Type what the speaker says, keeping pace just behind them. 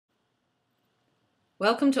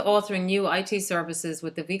Welcome to authoring new IT services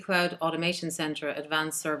with the vCloud Automation Center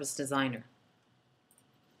Advanced Service Designer.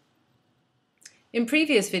 In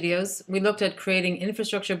previous videos, we looked at creating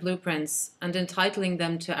infrastructure blueprints and entitling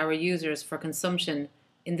them to our users for consumption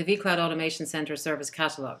in the vCloud Automation Center Service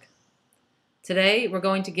Catalog. Today, we're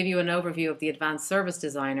going to give you an overview of the Advanced Service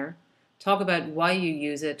Designer, talk about why you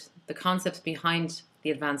use it, the concepts behind the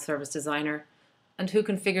Advanced Service Designer, and who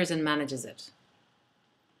configures and manages it.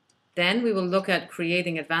 Then we will look at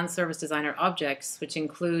creating Advanced Service Designer objects, which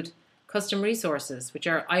include custom resources, which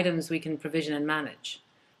are items we can provision and manage,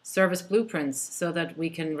 service blueprints so that we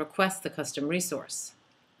can request the custom resource,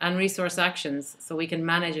 and resource actions so we can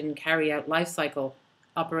manage and carry out lifecycle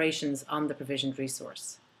operations on the provisioned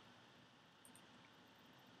resource.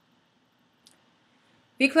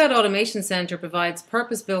 vCloud Automation Center provides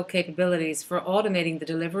purpose-built capabilities for automating the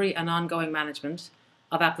delivery and ongoing management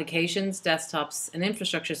of applications, desktops, and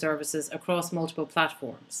infrastructure services across multiple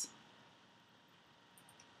platforms.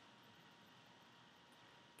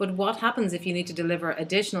 But what happens if you need to deliver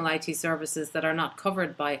additional IT services that are not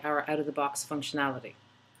covered by our out-of-the-box functionality?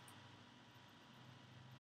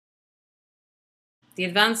 The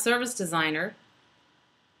Advanced Service Designer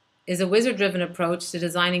is a wizard-driven approach to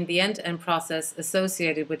designing the end-to-end process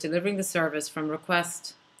associated with delivering the service from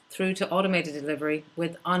request through to automated delivery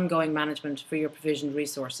with ongoing management for your provisioned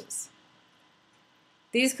resources.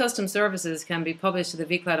 These custom services can be published to the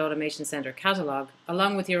vCloud Automation Center catalog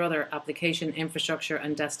along with your other application, infrastructure,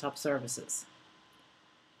 and desktop services.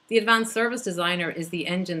 The Advanced Service Designer is the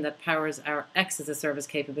engine that powers our X as a Service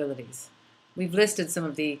capabilities. We've listed some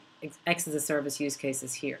of the X as a Service use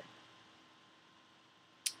cases here.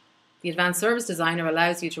 The Advanced Service Designer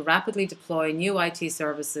allows you to rapidly deploy new IT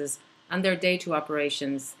services and their day-to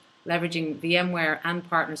operations, leveraging VMware and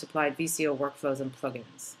partner-supplied VCO workflows and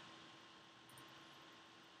plugins.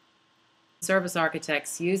 Service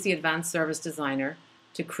architects use the Advanced Service Designer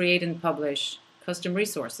to create and publish custom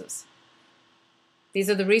resources. These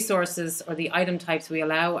are the resources or the item types we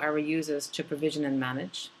allow our users to provision and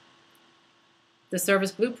manage. The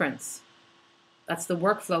service blueprints, that's the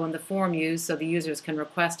workflow and the form used so the users can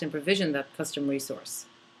request and provision that custom resource.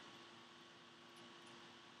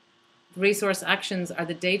 Resource actions are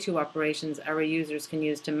the day-to operations our users can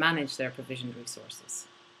use to manage their provisioned resources.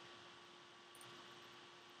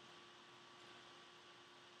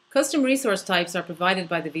 Custom resource types are provided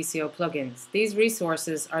by the VCO plugins. These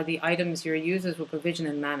resources are the items your users will provision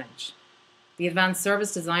and manage. The Advanced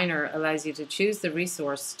Service Designer allows you to choose the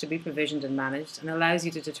resource to be provisioned and managed and allows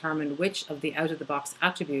you to determine which of the out-of-the-box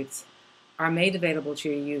attributes are made available to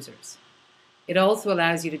your users. It also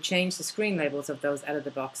allows you to change the screen labels of those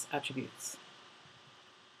out-of-the-box attributes.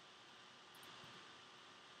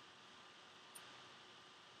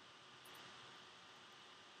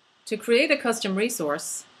 To create a custom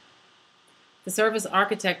resource, the service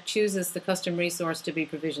architect chooses the custom resource to be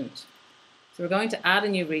provisioned. So we're going to add a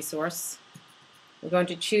new resource. We're going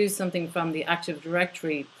to choose something from the Active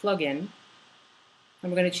Directory plugin,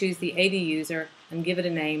 and we're going to choose the AD user and give it a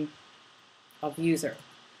name of user.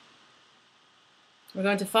 We're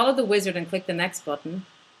going to follow the wizard and click the Next button,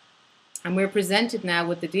 and we're presented now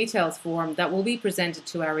with the details form that will be presented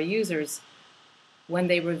to our users when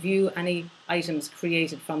they review any items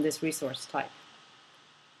created from this resource type.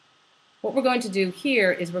 What we're going to do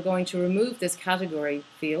here is we're going to remove this category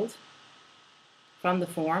field from the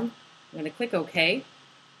form. I'm going to click OK,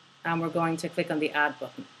 and we're going to click on the Add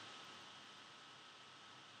button.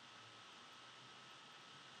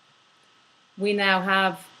 We now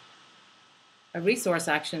have a resource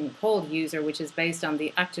action called user, which is based on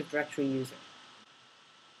the Active Directory user.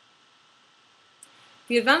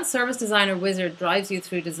 The Advanced Service Designer wizard drives you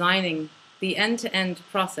through designing the end-to-end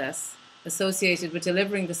process associated with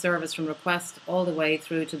delivering the service from request all the way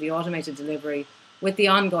through to the automated delivery with the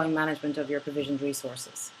ongoing management of your provisioned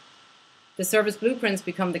resources. The service blueprints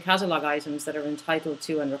become the catalog items that are entitled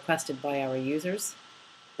to and requested by our users.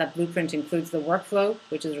 That blueprint includes the workflow,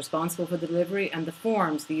 which is responsible for the delivery, and the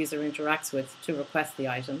forms the user interacts with to request the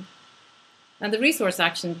item. And the resource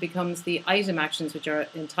action becomes the item actions which are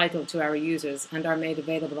entitled to our users and are made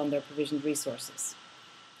available on their provisioned resources.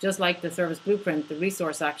 Just like the service blueprint, the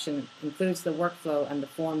resource action includes the workflow and the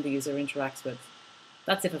form the user interacts with.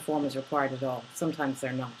 That's if a form is required at all. Sometimes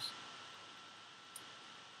they're not.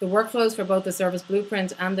 The workflows for both the service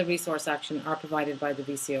blueprint and the resource action are provided by the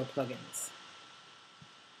VCO plugins.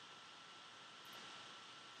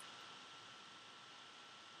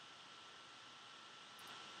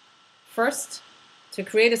 First, to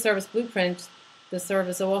create a service blueprint, the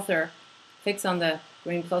service author clicks on the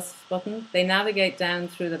green plus button. They navigate down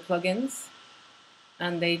through the plugins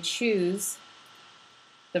and they choose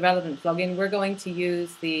the relevant plugin, we're going to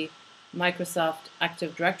use the Microsoft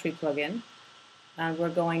Active Directory plugin, and we're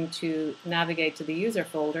going to navigate to the user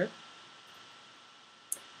folder,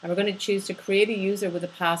 and we're going to choose to create a user with a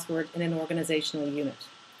password in an organizational unit.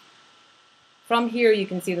 From here, you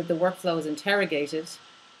can see that the workflow is interrogated.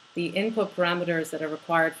 The input parameters that are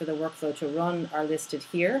required for the workflow to run are listed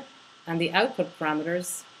here, and the output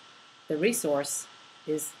parameters, the resource,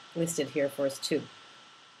 is listed here for us too.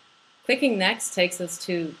 Clicking Next takes us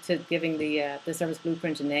to giving the service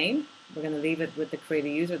blueprint a name. We're going to leave it with the create a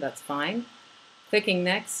user, that's fine. Clicking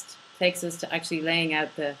Next takes us to actually laying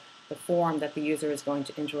out the form that the user is going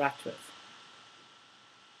to interact with.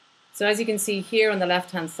 So as you can see here on the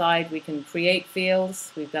left-hand side, we can create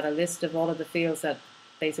fields. We've got a list of all of the fields that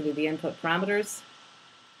basically the input parameters,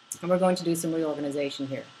 and we're going to do some reorganization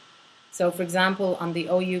here. So for example, on the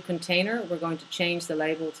OU container, we're going to change the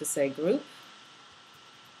label to say group.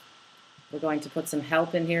 We're going to put some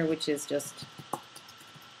help in here, which is just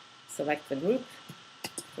select the group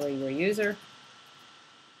for your user.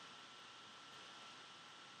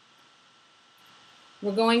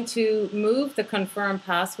 We're going to move the confirm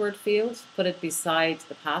password field, put it beside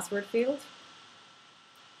the password field.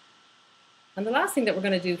 And the last thing that we're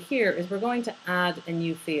going to do here is we're going to add a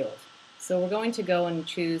new field. So we're going to go and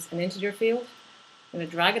choose an integer field. We're going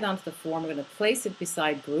to drag it onto the form. We're going to place it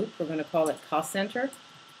beside group. We're going to call it cost center.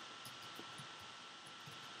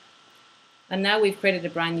 And now we've created a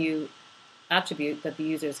brand new attribute that the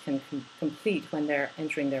users can complete when they're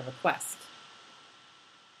entering their request.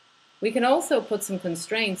 We can also put some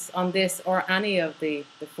constraints on this or any of the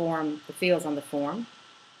fields on the form.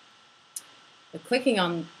 By clicking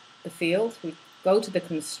on the field, we go to the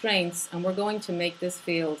constraints, and we're going to make this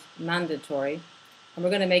field mandatory, and we're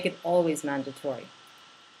going to make it always mandatory.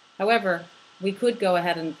 However, we could go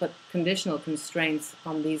ahead and put conditional constraints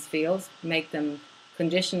on these fields, make them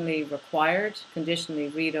conditionally required, conditionally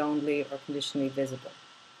read-only, or conditionally visible.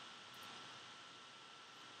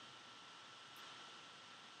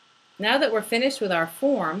 Now that we're finished with our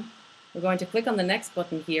form, we're going to click on the next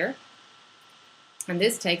button here, and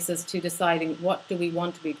this takes us to deciding what do we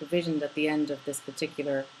want to be provisioned at the end of this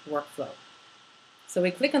particular workflow. So we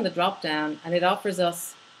click on the drop down, and it offers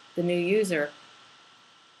us the new user,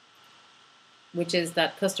 which is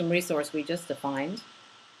that custom resource we just defined,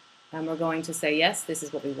 and we're going to say yes, this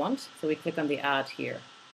is what we want. So we click on the add here.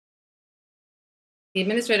 The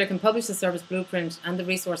administrator can publish the service blueprint and the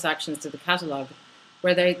resource actions to the catalog,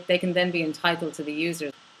 where they can then be entitled to the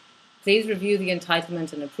users. Please review the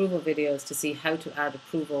entitlement and approval videos to see how to add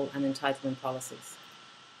approval and entitlement policies.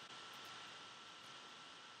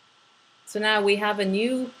 So now we have a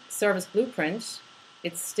new service blueprint.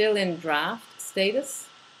 It's still in draft status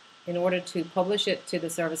in order to publish it to the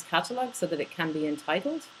service catalog so that it can be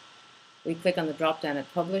entitled. We click on the drop down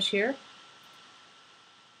at publish here.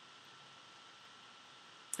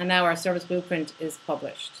 And now our service blueprint is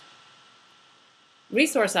published.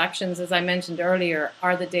 Resource actions, as I mentioned earlier,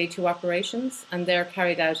 are the day two operations, and they're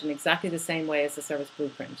carried out in exactly the same way as the service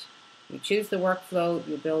blueprint. You choose the workflow,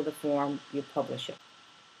 you build the form, you publish it.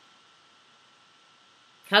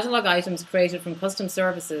 Catalog items created from custom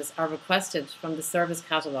services are requested from the service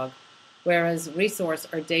catalog, whereas resource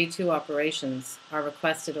or day two operations are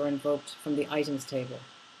requested or invoked from the items table.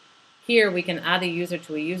 Here we can add a user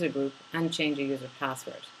to a user group and change a user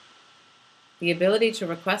password. The ability to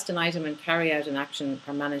request an item and carry out an action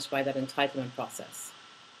are managed by that entitlement process.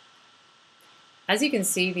 As you can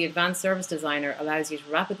see, the Advanced Service Designer allows you to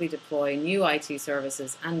rapidly deploy new IT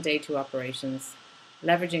services and day two operations,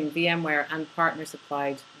 leveraging VMware and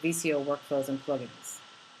partner-supplied VCO workflows and plugins.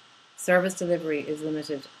 Service delivery is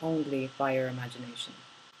limited only by your imagination.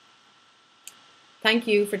 Thank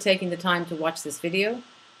you for taking the time to watch this video.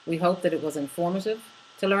 We hope that it was informative.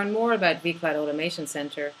 To learn more about vCloud Automation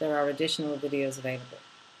Center, there are additional videos available.